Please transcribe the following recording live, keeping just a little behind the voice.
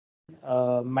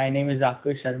My name is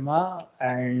Dr Sharma,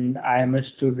 and I am a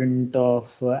student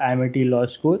of Amity Law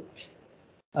School.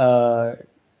 Uh,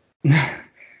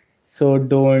 so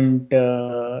don't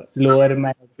lower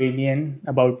my opinion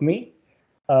about me.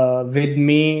 With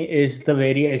me is the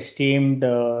very esteemed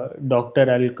Dr.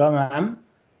 Alka ma'am.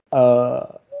 Uh,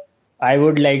 I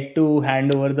would like to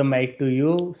hand over the mic to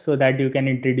you so that you can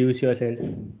introduce yourself.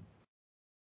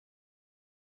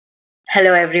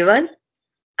 Hello everyone,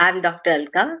 I'm Dr.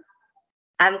 Alka.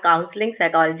 I'm counseling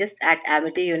psychologist at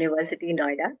Amity University,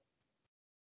 Noida.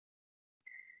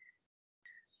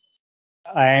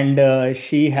 And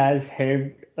she has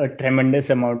helped a tremendous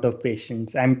amount of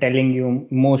patients. I'm telling you,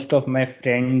 most of my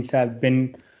friends have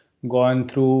been gone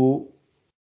through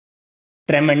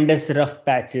tremendous rough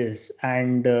patches,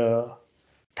 and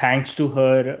thanks to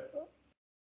her,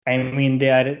 I mean, they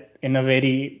are in a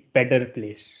very better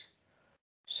place.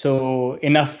 So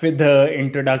enough with the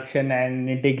introduction and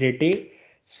integrity.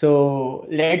 So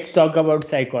let's talk about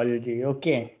psychology.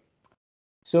 Okay.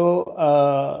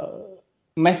 So,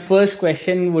 my first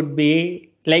question would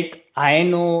be like, I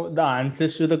know the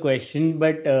answers to the question,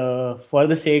 but for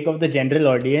the sake of the general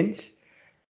audience,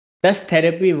 does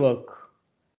therapy work?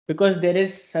 Because there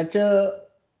is such a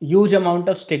huge amount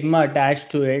of stigma attached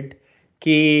to it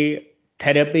कि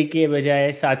therapy के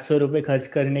बजाय 700 रुपये खर्च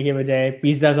करने के बजाय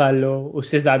pizza खा लो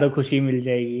उससे ज़्यादा खुशी मिल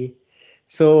जाएगी.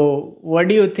 So, what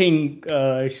do you think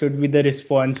should be the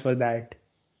response for that?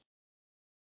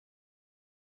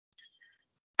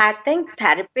 I think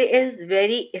therapy is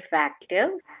very effective.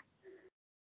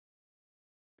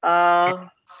 Uh,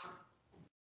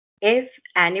 if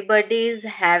anybody is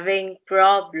having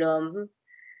problem,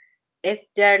 if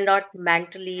they're not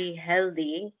mentally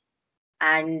healthy,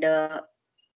 and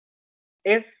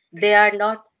if they are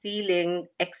not feeling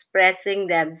expressing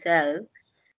themselves,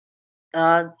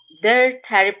 uh, their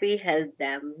therapy helps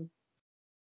them.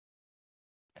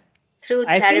 Through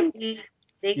I think, therapy,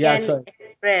 they yeah, can sorry.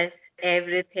 express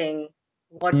everything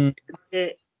what Hmm.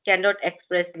 they cannot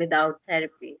express without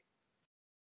therapy.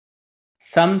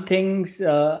 Some things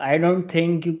I don't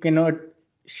think you cannot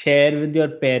share with your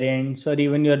parents or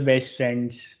even your best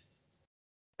friends.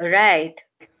 Right,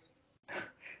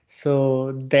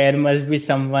 So there must be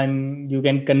someone you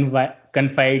can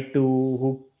confide to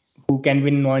who can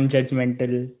be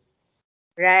non-judgmental.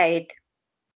 right.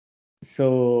 So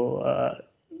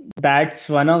that's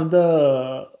one of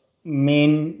the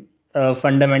main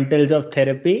fundamentals of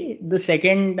therapy. The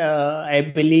second, I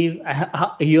believe,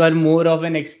 you are more of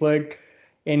an expert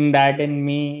in that than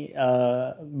me.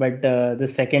 But the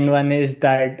second one is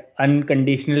that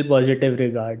unconditional positive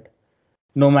regard.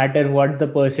 No matter what the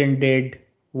person did,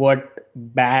 what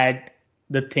bad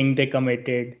the thing they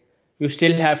committed, you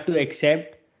still have to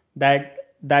accept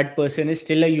that that person is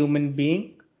still a human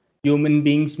being. Human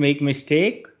beings make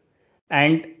mistake,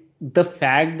 and the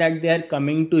fact that they are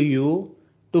coming to you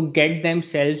to get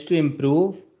themselves to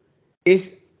improve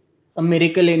is a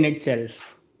miracle in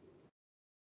itself.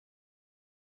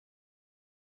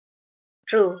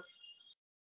 True.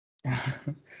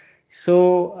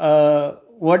 So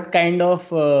what kind of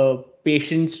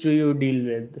patients do you deal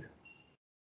with?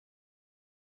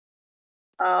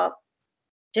 Uh,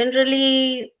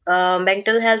 Generally,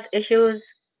 mental health issues,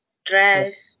 Yeah.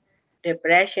 stress,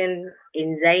 depression,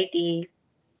 anxiety,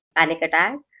 panic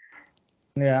attacks.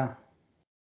 Yeah.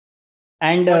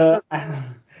 And Most of,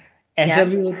 ऐसा yeah,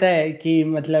 भी होता है कि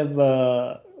मतलब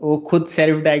वो खुद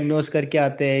self diagnose करके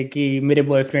आते हैं कि मेरे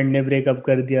बॉयफ्रेंड ने ब्रेकअप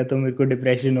कर दिया तो मेरे को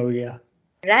डिप्रेशन हो गया.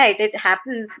 right. It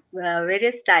happens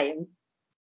various times.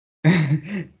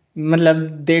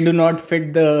 मतलब they do not fit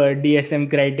the DSM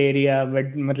criteria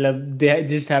but मतलब they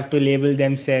just have to label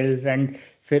themselves and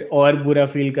फिर और बुरा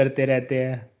फील करते रहते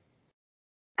हैं.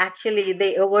 Actually, they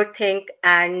overthink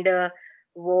and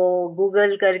वो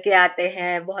गूगल करके आते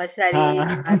हैं, बहुत सारी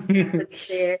हाँ. बातें खुद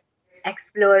से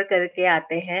एक्सप्लोर करके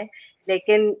आते हैं.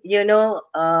 लेकिन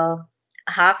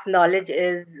half knowledge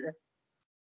is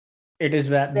It is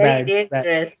very bad.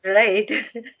 dangerous, right?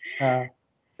 हाँ.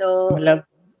 So मतलब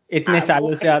इतने वो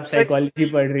सालों से आप एक्सपर्ट, साइकोलॉजी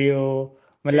पढ़ रही हो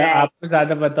मतलब राइट, आपको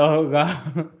ज्यादा पता होगा.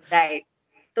 राइट.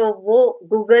 तो वो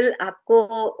गूगल आपको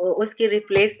उसकी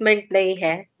रिप्लेसमेंट नहीं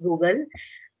है. गूगल,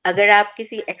 अगर आप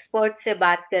किसी एक्सपर्ट से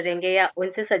बात करेंगे या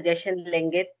उनसे सजेशन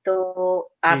लेंगे तो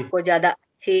जी. आपको ज़्यादा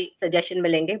अच्छी सजेशन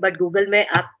मिलेंगे, बट गूगल में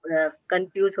आप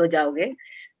कंफ्यूज हो जाओगे.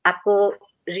 आपको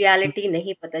रियलिटी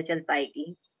नहीं पता चल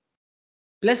पाएगी.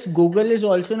 Plus, Google is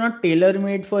also not tailor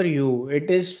made for you. It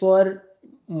is for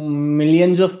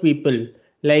millions of people.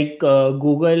 Like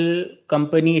Google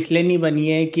company इसलिए नहीं बनी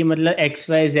है कि मतलब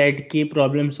XYZ की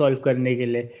प्रॉब्लम सॉल्व करने के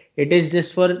लिए. It is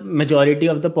just for majority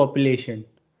of the population.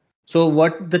 So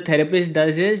what the therapist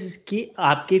does is कि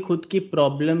आपकी खुद की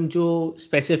प्रॉब्लम जो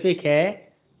स्पेसिफिक है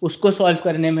उसको सॉल्व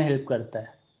करने में हेल्प करता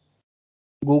है।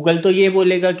 गूगल तो ये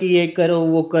बोलेगा कि ये करो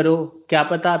वो करो, क्या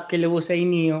पता आपके लिए वो सही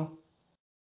नहीं हो।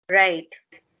 राइट।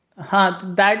 हाँ,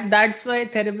 तो that's why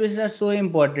therapist are so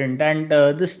important and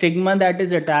the stigma that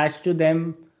is attached to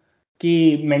them कि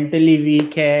मेंटली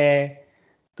वीक है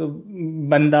तो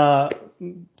बंदा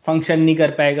फंक्शन नहीं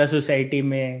कर पाएगा सोसाइटी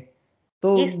में।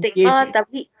 तो ये ये स्टिग्मा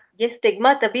तभी ये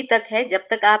स्टिग्मा तभी तक है जब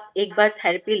तक आप एक बार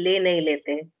थेरेपी ले नहीं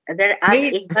लेते। अगर आप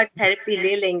नहीं एक बार थेरेपी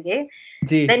ले लेंगे,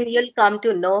 जी, then you'll come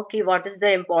to know कि what is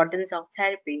the importance of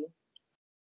therapy.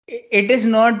 it is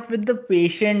not with the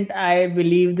patient, I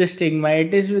believe the stigma,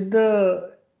 it is with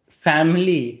the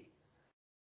family,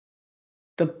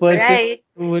 the person Right,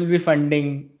 who will be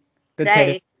funding the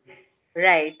therapy. right,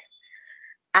 right.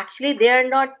 Actually, they are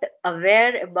not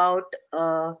aware about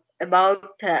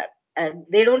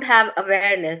they don't have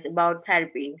awareness about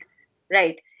therapy,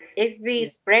 right? If we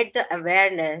spread the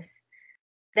awareness,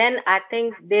 then I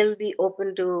think they'll be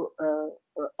open to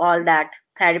all that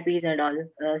therapies and all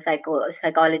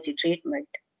psychology treatment.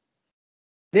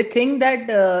 They think that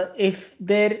if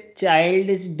their child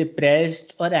is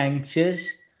depressed or anxious,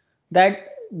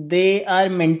 that they are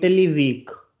mentally weak,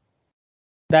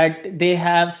 that they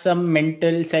have some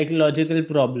mental psychological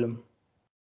problem.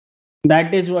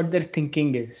 That is what their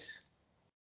thinking is.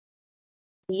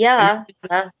 And Yeah,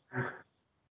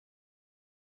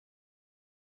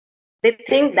 they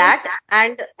think that,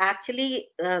 and actually,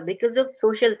 because of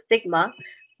social stigma,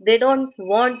 they don't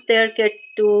want their kids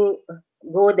to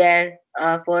go there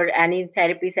for any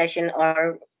therapy session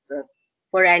or uh,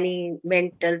 for any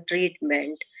mental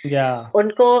treatment. yeah,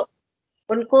 उनको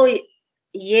उनको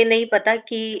ये नहीं पता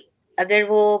कि अगर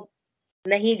वो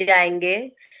नहीं जाएंगे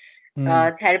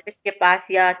hmm, थेरेपिस्ट के पास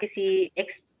या किसी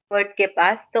एक्सपर्ट के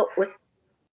पास, तो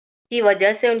उसकी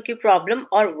वजह से उनकी प्रॉब्लम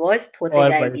और वर्स्ट होते और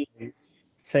बढ़ जाएगी। गई।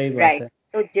 सही बात राइट। है।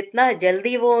 तो जितना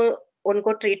जल्दी वो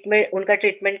उनका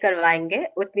ट्रीटमेंट करवाएंगे,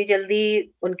 उतनी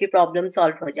जल्दी उनकी प्रॉब्लम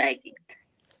सॉल्व हो जाएगी।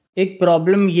 एक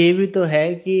प्रॉब्लम ये भी तो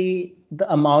है कि the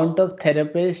amount of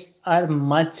therapist are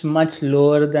much much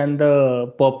lower than the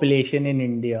population in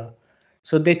India,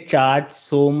 so they charge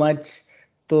so much.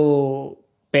 तो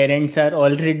पेरेंट्स आर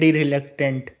ऑलरेडी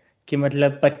रिलक्टेंट कि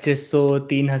मतलब 2500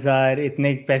 3000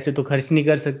 इतने पैसे तो खर्च नहीं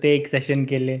कर सकते एक सेशन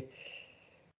के लिए।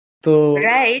 तो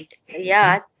राइट,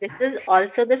 या this is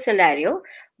also the scenario,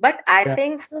 but I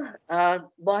think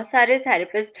बहुत सारे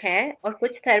थेरेपिस्ट हैं और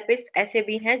कुछ थेरेपिस्ट ऐसे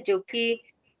भी हैं जो कि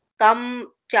कम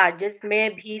चार्जेस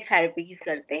में भी थेरेपीज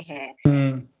करते हैं।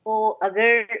 हम्म, तो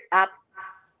अगर आप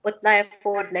उतना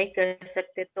अफोर्ड नहीं कर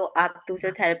सकते तो आप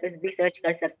दूसरे थेरेपिस्ट भी सर्च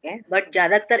कर सकते हैं। बट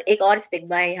ज्यादातर एक और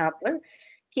स्टिग्मा है यहाँ पर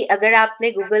कि अगर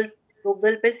आपने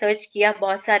गूगल पे सर्च किया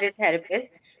बहुत सारे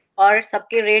थेरेपिस्ट और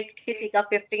सबके रेट, किसी का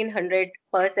 1500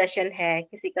 पर सेशन है,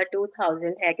 किसी का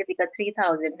 2000 है, किसी का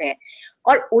 3000 है,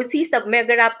 और उसी सब में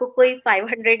अगर आपको कोई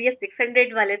 500 या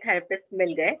 600 वाले थेरेपिस्ट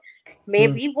मिल गए, मे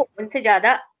हम्म, बी वो उनसे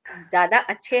ज्यादा ज्यादा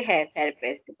अच्छे हैं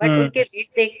थेरेपिस्ट, बट उनके हम्म, रेट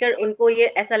देखकर उनको ये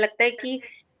ऐसा लगता है कि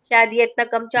शायद ये इतना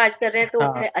कम चार्ज कर रहे हैं तो हाँ,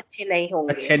 उतने अच्छे नहीं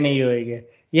होंगे। अच्छे नहीं होएंगे।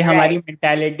 ये हमारी राइट,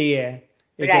 मेंटालिटी है,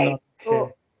 राइट। इकोनॉमिक्स तो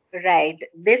है। राइट,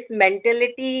 दिस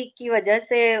मेंटेलिटी की वजह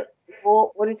से वो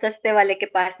उन सस्ते वाले के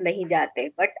पास नहीं जाते।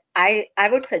 But I I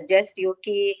would suggest you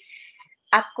कि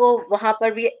आपको वहां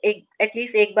पर भी एक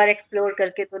एटलीस्ट एक बार एक्सप्लोर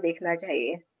करके तो देखना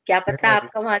चाहिए। क्या पता राइट,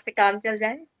 आपका वहां से काम चल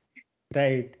जाए।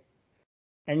 Right.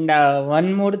 And one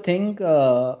more thing,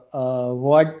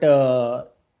 what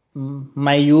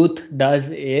my youth does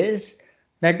is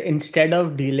that instead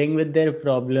of dealing with their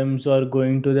problems or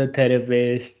going to the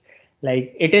therapist,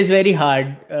 like it is very hard,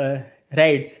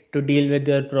 right, to deal with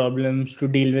your problems, to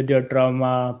deal with your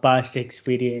trauma, past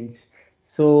experience.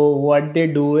 So what they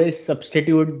do is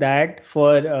substitute that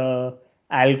for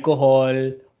alcohol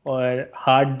or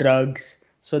hard drugs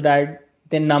so that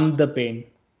they numb the pain.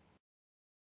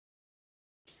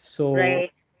 So, right.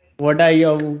 what are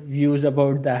your views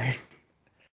about that?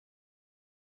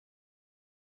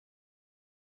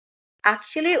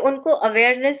 Actually उनको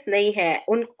awareness नहीं है।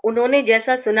 उन्होंने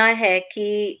जैसा सुना है कि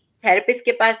therapist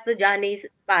के पास तो जा नहीं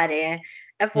पा रहे हैं,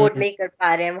 अफोर्ड हम्म, नहीं कर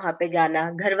पा रहे हैं वहां पे जाना,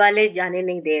 घर वाले जाने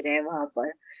नहीं दे रहे हैं वहां पर।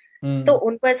 तो हम्म,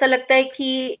 उनको ऐसा लगता है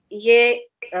कि ये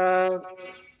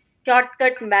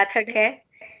शॉर्टकट मेथड है,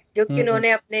 जो कि हम्म,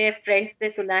 उन्होंने अपने फ्रेंड्स से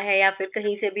सुना है या फिर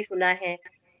कहीं से भी सुना है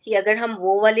कि अगर हम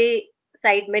वो वाली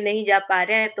साइड में नहीं जा पा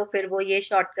रहे हैं तो फिर वो ये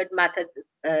शॉर्टकट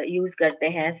मेथड यूज करते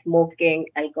हैं, smoking,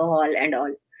 alcohol and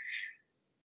all.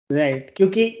 Right,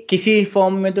 क्योंकि किसी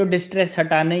फॉर्म में तो डिस्ट्रेस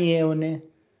हटाना ही है उन्हें,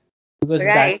 because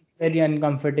that right. Is very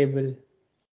uncomfortable.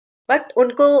 But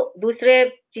उनको दूसरे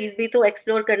चीज भी तो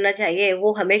एक्सप्लोर करना चाहिए,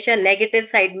 वो हमेशा नेगेटिव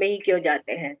साइड में ही क्यों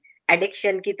जाते हैं?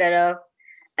 एडिक्शन की तरफ,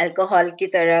 अल्कोहल की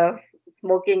तरफ,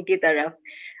 स्मोकिंग की तरफ।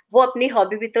 वो अपनी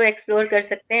हॉबी भी तो एक्सप्लोर कर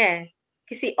सकते हैं,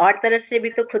 किसी और तरह से भी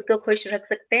तो खुद को खुश रख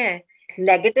सकते हैं।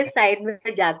 नेगेटिव साइड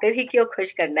में जाकर ही क्यों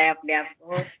खुश करना है अपने आप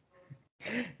को?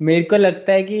 मेरे को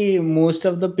लगता है कि most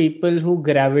of the people who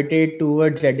gravitate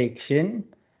towards addiction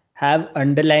have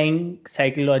underlying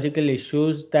psychological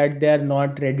issues that they are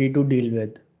not ready to deal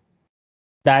with.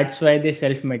 That's why they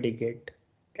self medicate.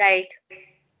 Right.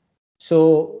 सो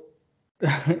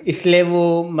इसलिए वो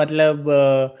मतलब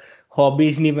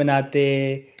हॉबीज नहीं बनाते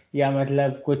या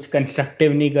मतलब कुछ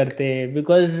कंस्ट्रक्टिव नहीं करते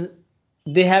because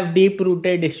they have deep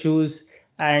rooted issues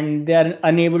and they are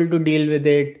unable to deal with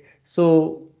it. So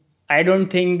I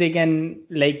don't think they can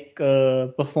like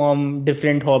perform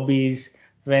different hobbies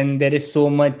when there is so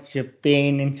much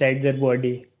pain inside their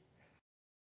body.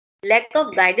 Lack of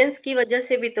guidance की वजह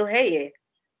से भी तो है ये।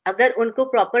 अगर उनको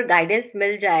proper guidance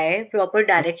मिल जाए, प्रॉपर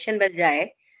डायरेक्शन मिल जाए,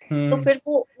 तो Hmm. फिर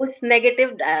वो उस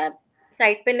नेगेटिव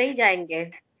साइड पे नहीं जाएंगे।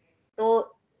 तो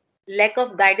लैक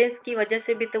ऑफ गाइडेंस की वजह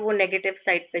से भी तो वो नेगेटिव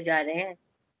साइड पे जा रहे हैं।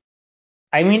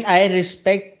 I mean, I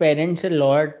respect parents a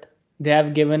lot. They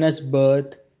have given us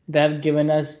birth, they have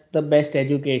given us the best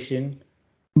education.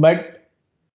 But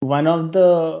one of the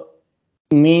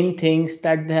main things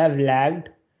that they have lacked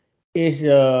is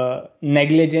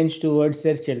negligence towards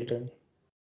their children.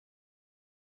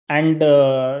 And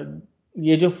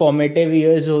ये जो formative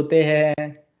years होते हैं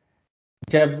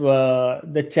जब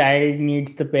the child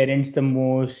needs the parents the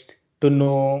most to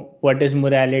know what is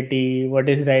morality,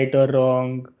 what is right or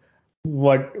wrong,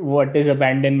 what is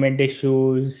abandonment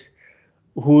issues,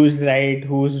 who's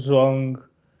right, who's wrong.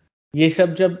 ये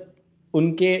सब जब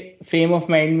उनके frame of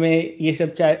mind में ये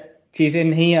सब चीज़ें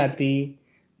नहीं आती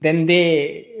then they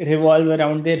revolve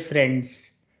around their friends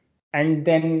and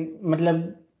then मतलब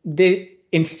दे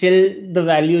instil the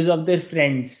values of their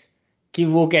friends कि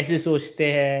वो कैसे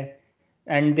सोचते हैं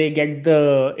and they get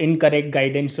the incorrect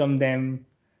guidance from them.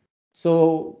 So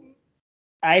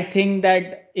I think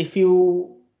that if you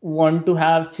want to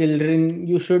have children,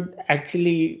 you should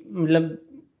actually matlab,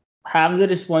 have the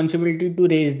responsibility to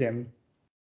raise them.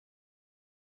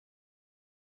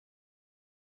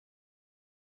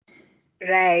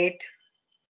 Right.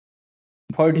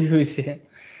 What do you say?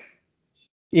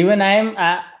 Even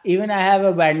I have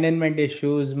abandonment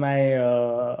issues. My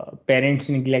parents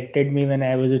neglected me when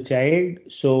I was a child,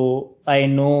 so I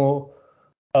know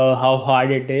how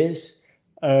hard it is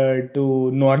to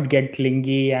not get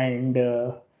clingy and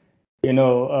you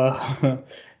know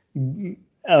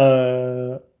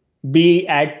uh, be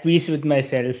at peace with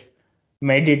myself,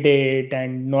 meditate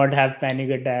and not have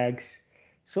panic attacks.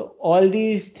 So all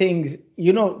these things,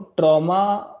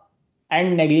 trauma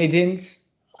and negligence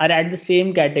are at the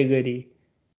same category.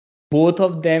 Both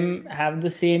of them have the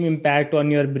same impact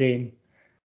on your brain.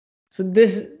 So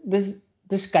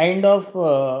this kind of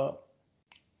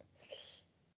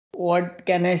what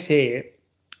can I say?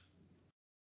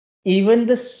 Even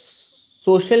the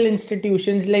social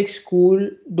institutions like school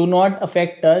do not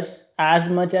affect us as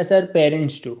much as our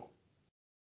parents do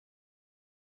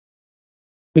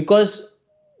because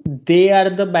they are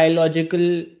the biological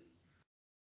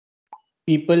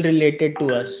people related to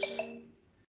us.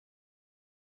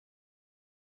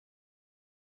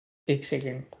 एक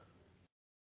second.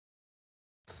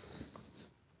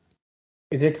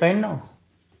 Is it fine now?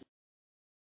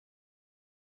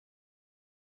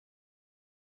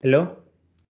 Hello?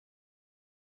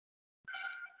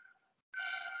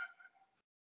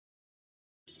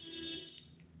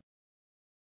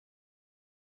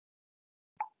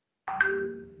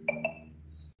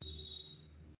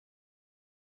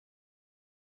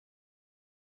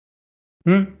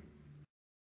 Hmm?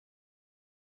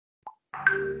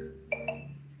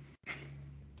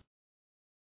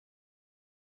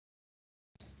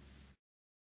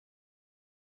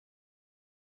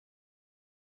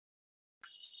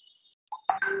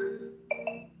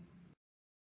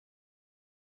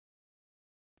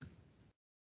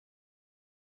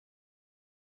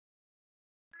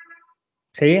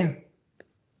 सही है.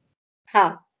 हाँ।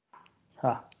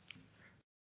 हाँ.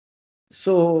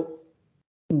 So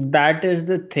that is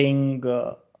the thing.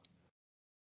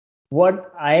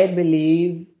 What I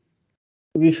believe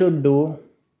we should do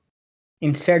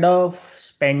instead of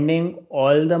spending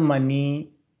all the money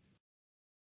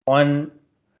on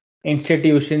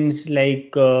institutions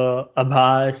like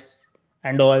Abhas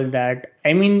and all that.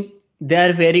 I mean, they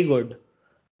are very good,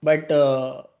 but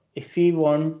if we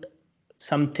want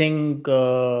something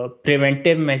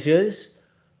preventive measures,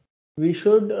 we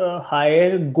should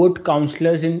hire good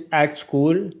counselors in at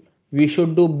school we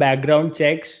should do background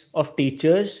checks of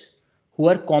teachers who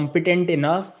are competent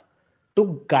enough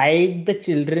to guide the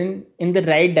children in the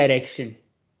right direction.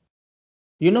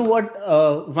 You know what?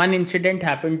 One incident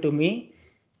happened to me.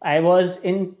 I was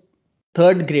in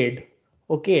third grade.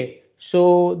 Okay,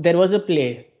 so there was a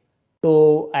play.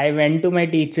 So I went to my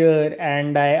teacher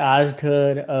and I asked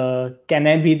her, "Can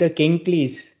I be the king,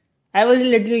 please?" I was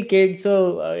a little kid, so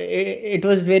it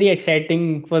was very exciting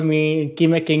for me कि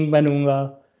मैं king बनूंगा.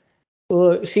 So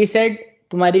she said,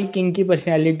 "तुम्हारी king की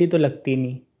personality तो लगती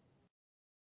नहीं."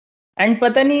 And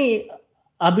पता नहीं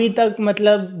अभी तक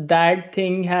मतलब that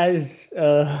thing has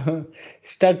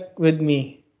stuck with me.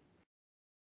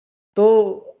 तो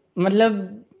मतलब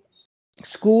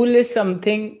school is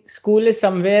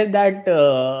somewhere that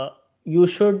you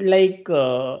should like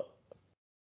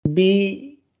be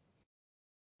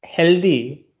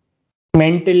healthy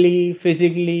mentally,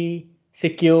 physically,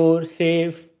 secure,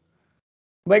 safe.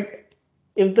 But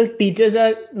if the teachers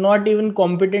are not even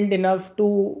competent enough to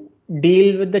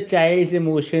deal with the child's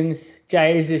emotions,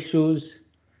 child's issues,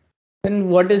 then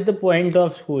what is the point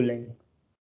of schooling?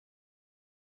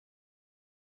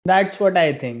 That's what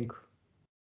I think.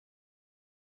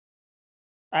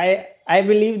 I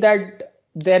believe that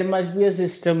there must be a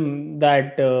system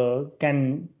that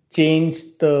can change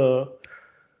the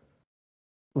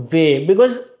way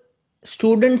because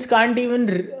students can't even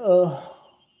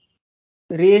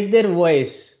raise their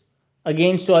voice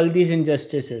against all these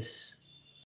injustices.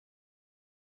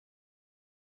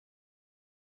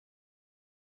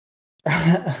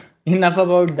 Enough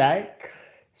about that.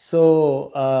 So,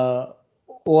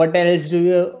 what else do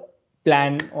you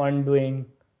plan on doing?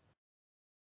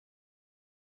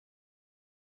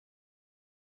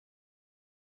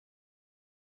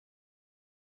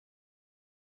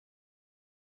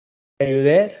 Are you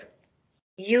there?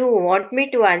 You want me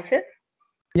to answer?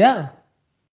 Yeah,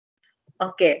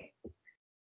 Okay.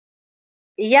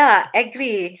 Yeah,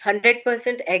 agree.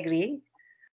 100% agree.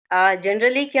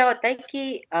 Generally क्या होता है कि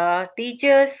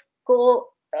teachers को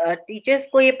teachers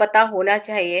को ये पता होना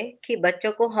चाहिए कि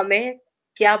बच्चों को हमें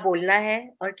क्या बोलना है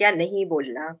और क्या नहीं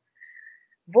बोलना.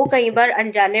 वो कई बार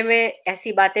अनजाने में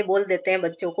ऐसी बातें बोल देते हैं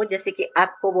बच्चों को, जैसे कि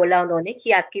आपको बोला उन्होंने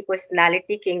कि आपकी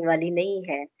पर्सनालिटी किंग वाली नहीं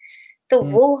है. तो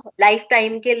mm, वो लाइफ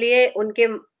टाइम के लिए उनके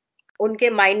उनके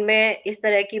माइंड में इस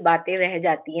तरह की बातें रह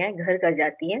जाती हैं, घर कर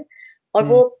जाती हैं, और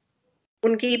वो mm,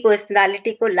 उनकी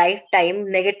पर्सनालिटी को लाइफ टाइम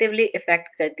नेगेटिवली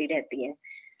इफेक्ट करती रहती हैं.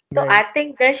 So I right,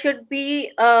 think there should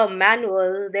be a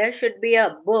manual, there should be a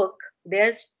book,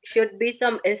 there should be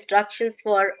some instructions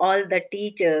for all the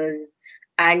teachers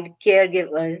and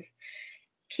caregivers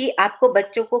कि आपको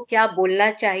बच्चों को क्या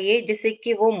बोलना चाहिए जिससे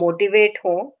कि वो मोटिवेट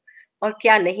हो, और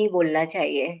क्या नहीं बोलना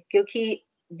चाहिए, क्योंकि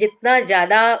जितना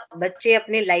ज्यादा बच्चे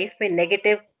अपने लाइफ में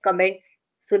नेगेटिव कमेंट्स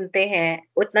सुनते हैं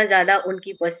उतना ज्यादा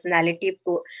उनकी पर्सनालिटी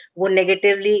को वो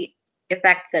नेगेटिवली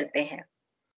इफेक्ट करते हैं.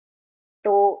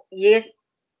 तो ये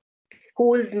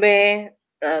स्कूल्स में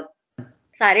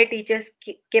सारे टीचर्स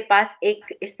के पास एक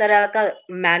इस तरह का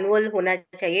मैनुअल होना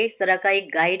चाहिए, इस तरह का एक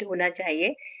गाइड होना चाहिए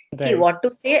कि right, what to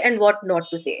say and what not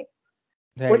to say.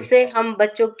 right. उससे हम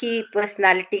बच्चों की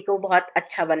पर्सनालिटी को बहुत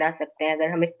अच्छा बना सकते हैं, अगर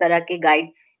हम इस तरह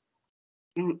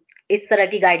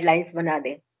की गाइडलाइंस बना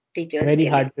दें टीचर्स Very के लिए.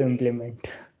 hard to implement.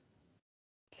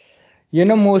 You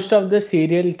know, most of the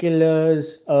serial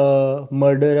killers,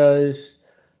 murderers,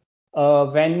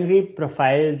 when we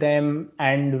profile them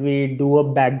and we do a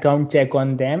background check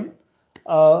on them,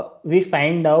 we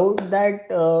find out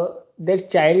that their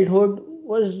childhood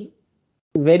was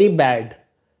very bad.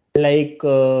 Like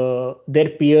their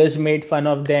peers made fun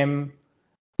of them,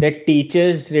 their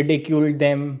teachers ridiculed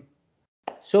them.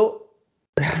 So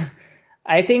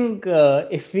I think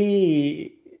if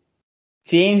we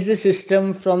change the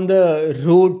system from the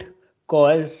root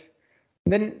cause,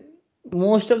 then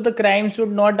most of the crimes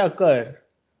would not occur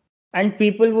and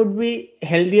people would be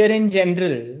healthier in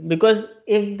general because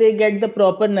if they get the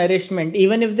proper nourishment,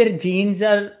 even if their genes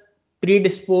are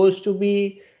predisposed to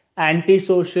be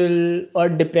antisocial or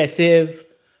depressive,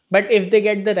 but if they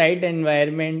get the right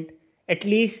environment, at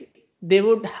least they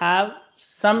would have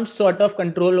some sort of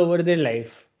control over their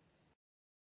life.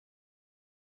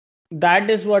 That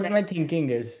is what my thinking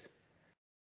is.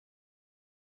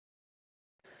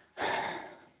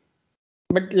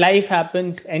 But life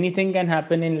happens, anything can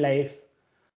happen in life.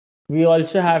 We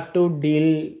also have to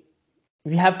deal,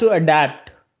 we have to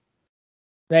adapt,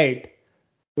 right?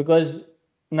 Because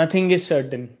nothing is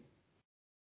certain.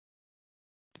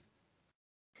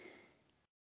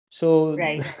 So,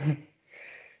 Right.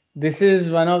 this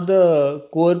is one of the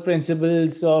core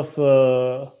principles of,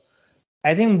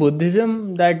 I think,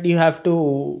 Buddhism that you have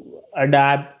to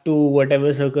adapt to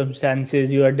whatever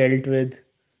circumstances you are dealt with.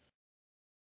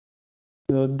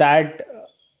 So that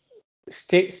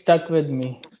stuck with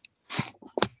me.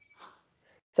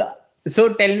 So,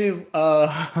 so tell me,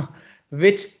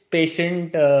 which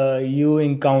patient you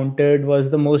encountered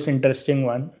was the most interesting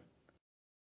one?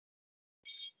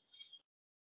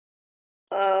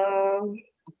 Um,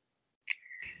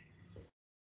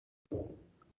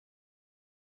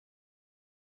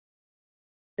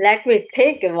 Let me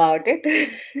think about it.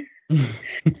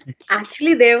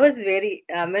 Actually, there was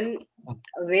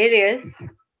various,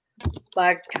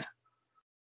 but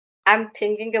I'm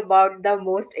thinking about the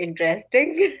most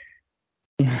interesting.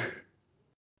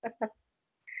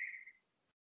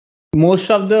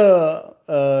 Most of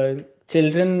the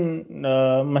children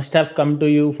must have come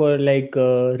to you for like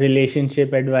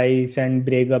relationship advice and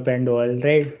breakup and all,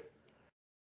 right?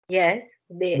 Yes,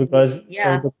 Because of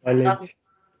yeah. the college.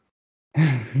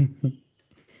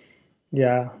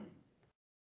 Yeah.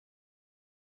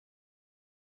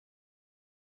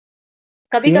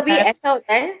 कभी Even कभी I. ऐसा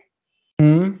होता है,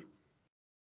 Hmm.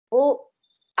 वो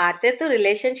आते तो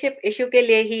relationship issue के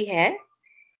लिए ही है,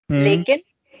 Hmm. लेकिन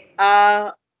आ,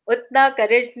 उतना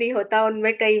करेज नहीं होता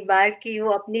उनमें कई बार कि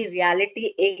वो अपनी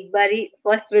रियलिटी एक बारी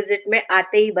फर्स्ट विजिट में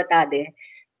आते ही बता दे,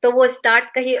 तो वो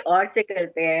स्टार्ट कहीं और से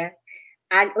करते हैं,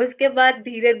 एंड उसके बाद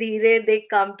धीरे धीरे they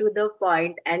come to the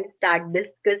point and start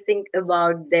discussing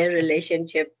about their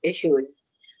relationship issues.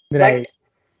 Right. But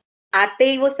आते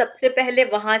ही वो सबसे पहले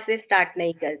वहां से स्टार्ट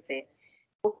नहीं करते,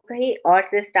 वो कहीं और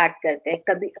से स्टार्ट करते हैं।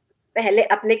 कभी पहले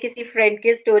अपने किसी फ्रेंड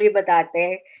की स्टोरी बताते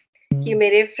हैं कि Hmm.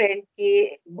 मेरे फ्रेंड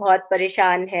की बहुत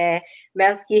परेशान है, मैं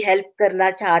उसकी हेल्प करना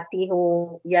चाहती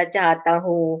हूँ या चाहता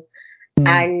हूँ, Hmm.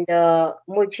 एंड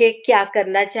मुझे क्या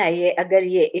करना चाहिए अगर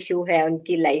ये इशू है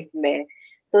उनकी लाइफ में।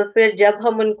 तो फिर जब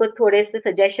हम उनको थोड़े से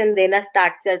सजेशन देना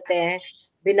स्टार्ट करते हैं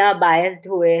बिना बायस्ड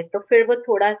हुए, तो फिर वो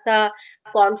थोड़ा सा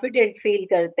कॉन्फिडेंट फील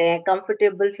करते हैं,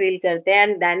 कंफर्टेबल फील करते हैं,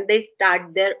 and then they start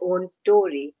their own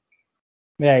story.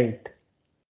 Right.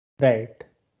 Right.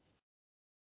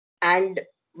 And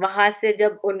वहां से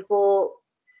जब उनको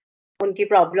उनकी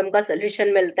प्रॉब्लम का सोल्यूशन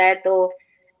मिलता है, तो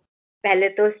पहले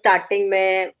तो स्टार्टिंग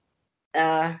में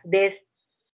they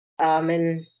I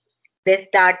mean they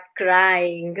start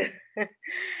crying.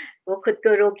 वो खुद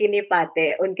को रोक ही नहीं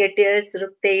पाते, उनके टीयर्स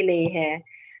रुकते ही नहीं है,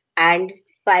 and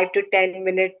 5 to 10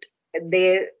 minute they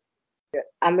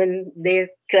I mean they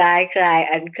cry cry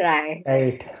and cry,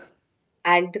 Right.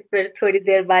 And फिर थोड़ी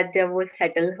देर बाद जब वो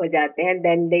सेटल हो जाते हैं,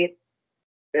 then they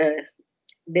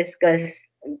discuss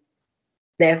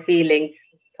their feelings,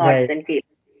 thoughts Right. And feelings.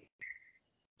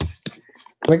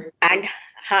 But. And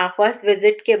हाँ, फर्स्ट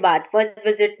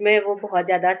विजिट में वो बहुत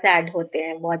ज्यादा सैड होते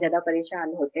हैं, बहुत ज्यादा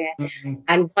परेशान होते हैं, Hmm.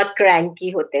 एंड बहुत क्रैंकी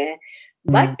होते हैं।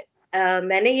 Hmm. बट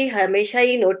मैंने ये हमेशा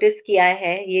ही नोटिस किया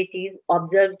है, ये चीज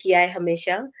ऑब्जर्व किया है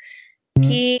हमेशा, Hmm.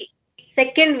 कि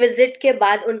सेकेंड विजिट के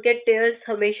बाद उनके टेयर्स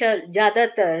हमेशा,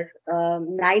 ज्यादातर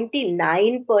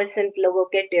 99% लोगों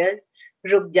के टेयर्स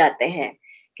रुक जाते हैं,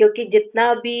 क्योंकि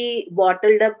जितना भी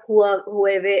बॉटल्ड अप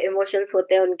हुए हुए इमोशंस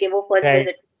होते हैं उनके, वो फर्स्ट Right.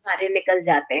 विजिट सारे निकल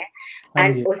जाते हैं, हाँ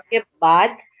एंड जी. उसके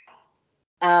बाद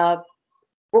अ,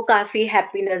 वो काफी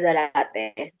हैप्पी नजर आते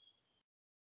हैं।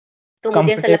 तो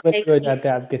मुझे ऐसा कंफर्टेबल लगता है भी हो कि, जाते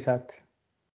हैं आपके साथ.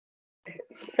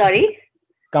 सॉरी,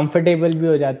 कंफर्टेबल भी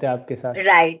हो जाते हैं आपके साथ.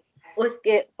 राइट,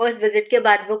 उसके फर्स्ट विजिट के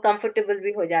बाद वो कंफर्टेबल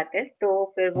भी हो जाते हैं,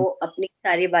 तो फिर वो अपनी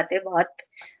सारी बातें बहुत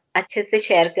अच्छे से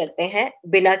शेयर करते हैं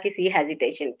बिना किसी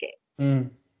हेजिटेशन के। हम्म.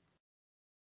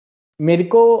 मेरे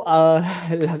को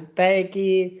लगता है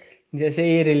कि जैसे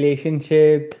ये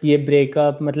रिलेशनशिप, ये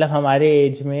ब्रेकअप, मतलब हमारे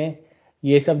एज में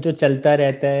ये सब जो चलता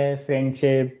रहता है,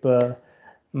 फ्रेंडशिप,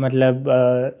 मतलब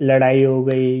लड़ाई हो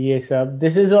गई, ये सब,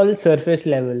 this is all surface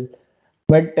level.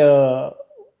 But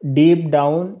deep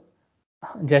down,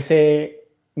 जैसे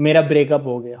मेरा ब्रेकअप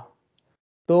हो गया,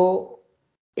 तो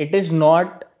it is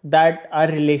not that our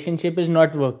relationship is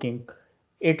not working.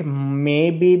 It may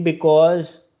be because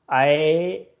I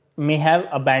may have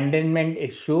abandonment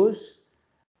issues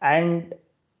and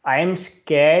I am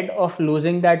scared of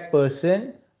losing that person,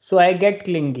 so I get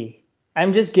clingy.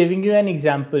 I'm just giving you an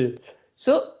example.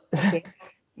 So okay.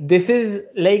 this is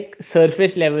like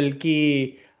surface level ki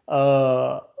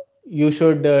you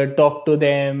should talk to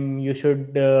them, you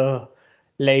should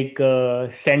like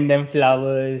send them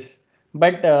flowers,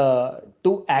 but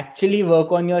to actually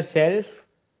work on yourself,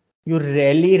 you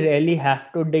really have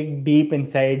to dig deep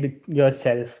inside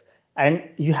yourself, and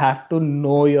you have to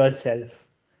know yourself,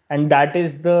 and that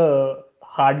is the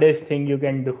hardest thing you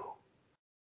can do.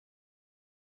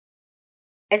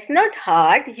 It's not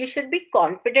hard, you should be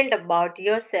confident about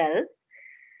yourself.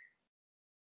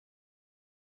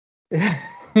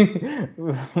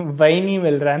 वही नहीं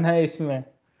मिल रहा ना इसमें.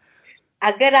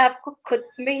 अगर आपको खुद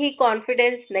में ही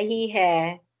confidence नहीं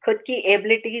है, खुद की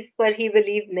एबिलिटीज पर ही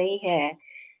बिलीव नहीं है,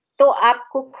 तो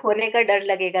आपको खोने का डर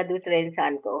लगेगा दूसरे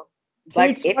इंसान को. See, but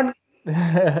it's if not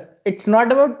it's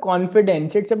not about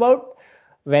confidence. It's about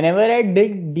whenever I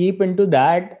dig deep into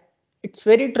that, it's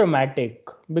very traumatic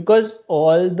because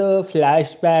all the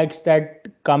flashbacks that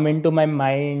come into my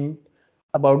mind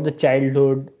about the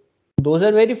childhood, those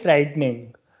are very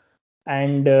frightening.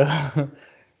 And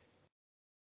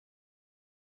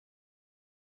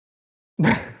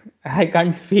I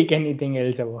can't speak anything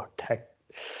else about that.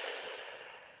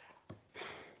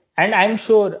 And I'm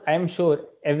sure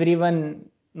everyone,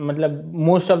 matlab,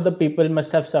 most of the people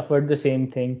must have suffered the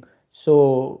same thing.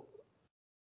 So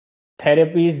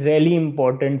therapy is really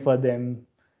important for them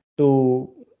to,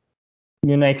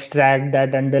 extract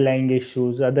that underlying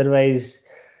issues. Otherwise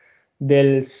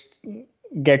they'll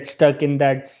get stuck in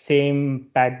that same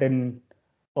pattern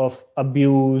of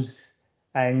abuse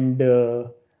and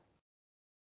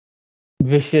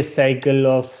vicious cycle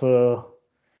of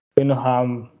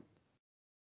harm.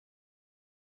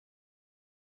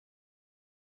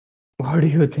 What do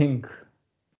you think?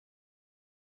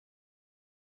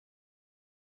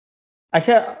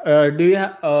 Asha, do you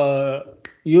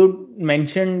you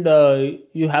mentioned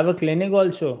you have a clinic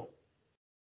also?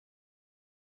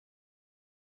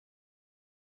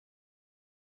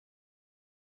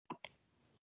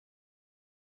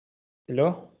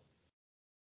 Hello,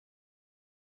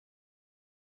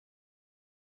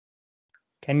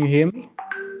 can you hear me?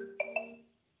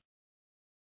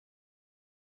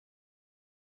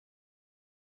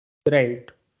 Right.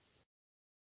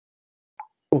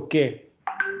 Okay.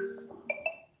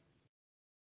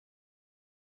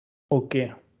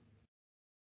 Okay.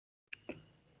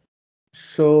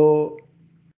 So,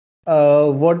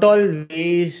 what all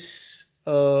ways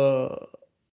do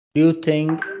you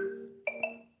think?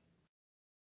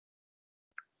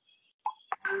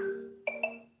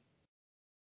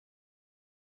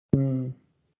 Hmm.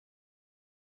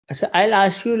 So I'll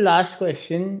ask you last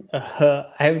question. I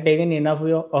have taken enough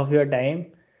of your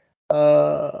time.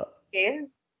 Uh,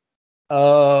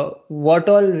 what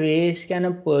all ways can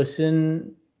a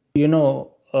person,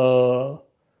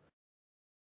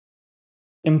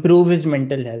 improve his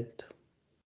mental health?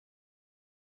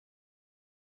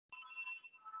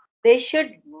 they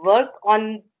should work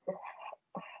on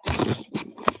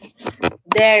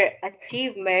their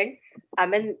achievements, I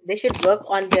mean, they should work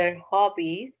on their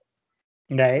hobbies.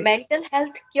 Right. Mental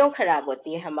health क्यों खराब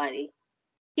होती है हमारी?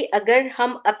 कि अगर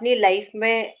हम अपनी life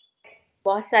में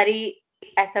बहुत सारी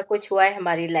ऐसा कुछ हुआ है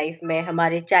हमारी लाइफ में,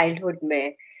 हमारे चाइल्डहुड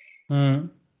में, Hmm.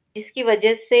 जिसकी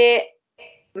वजह से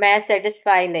मैं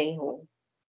सेटिस्फाई नहीं हूँ.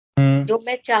 Hmm. जो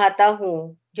मैं चाहता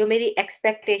हूँ, जो मेरी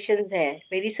एक्सपेक्टेशंस है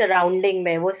मेरी सराउंडिंग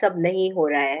में, वो सब नहीं हो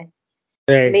रहा है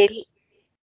Right. मेरी.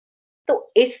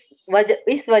 तो इस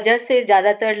वजह से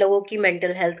ज्यादातर लोगों की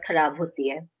मेंटल हेल्थ खराब होती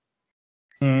है.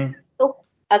 Hmm. तो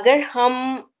अगर हम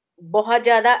बहुत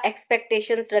ज्यादा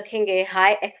एक्सपेक्टेशंस रखेंगे,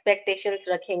 हाई एक्सपेक्टेशंस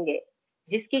रखेंगे,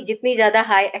 जिसकी जितनी ज्यादा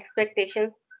हाई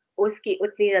एक्सपेक्टेशंस, उसकी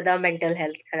उतनी ज्यादा मेंटल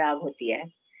हेल्थ खराब होती है.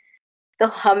 तो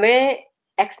हमें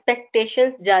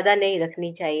एक्सपेक्टेशंस ज्यादा नहीं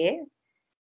रखनी चाहिए,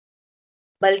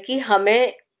 बल्कि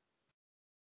हमें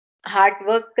हार्ड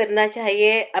वर्क करना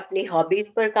चाहिए, अपनी हॉबीज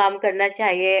पर काम करना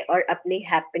चाहिए और अपनी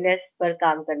हैप्पीनेस पर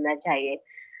काम करना चाहिए.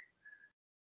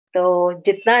 तो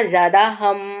जितना ज्यादा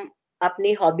हम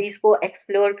अपनी हॉबीज को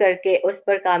एक्सप्लोर करके उस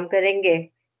पर काम करेंगे,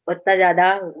 उतना ज्यादा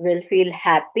विल फील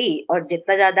हैप्पी, और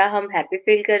जितना ज्यादा हम हैप्पी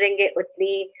फील करेंगे,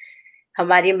 उतनी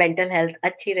हमारी मेंटल हेल्थ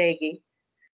अच्छी रहेगी.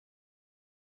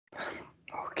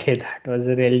 Okay, that was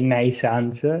a really nice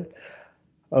answer.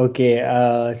 Okay,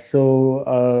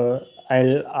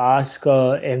 I'll ask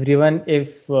everyone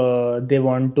if they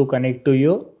want to connect to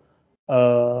you.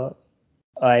 Uh,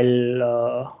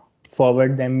 I'll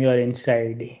forward them your Insta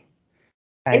ID.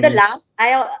 In the And last,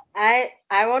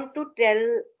 I want to tell,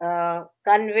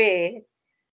 convey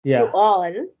to yeah,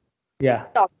 all, yeah,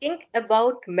 talking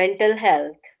about mental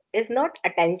health is not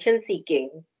attention seeking.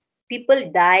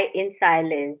 People die in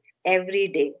silence every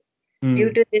day due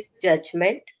mm, to this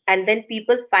judgment, and then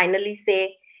people finally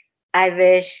say, I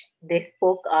wish they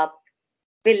spoke up.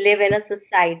 We live in a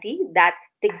society that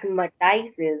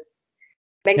stigmatizes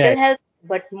mental right. health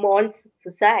but mourns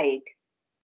suicide.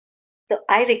 So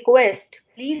I request,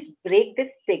 please break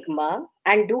this stigma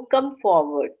and do come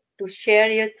forward to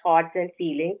share your thoughts and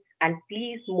feelings, and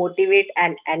please motivate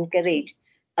and encourage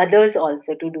others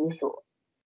also to do so.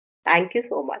 Thank you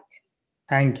so much.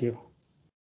 Thank you.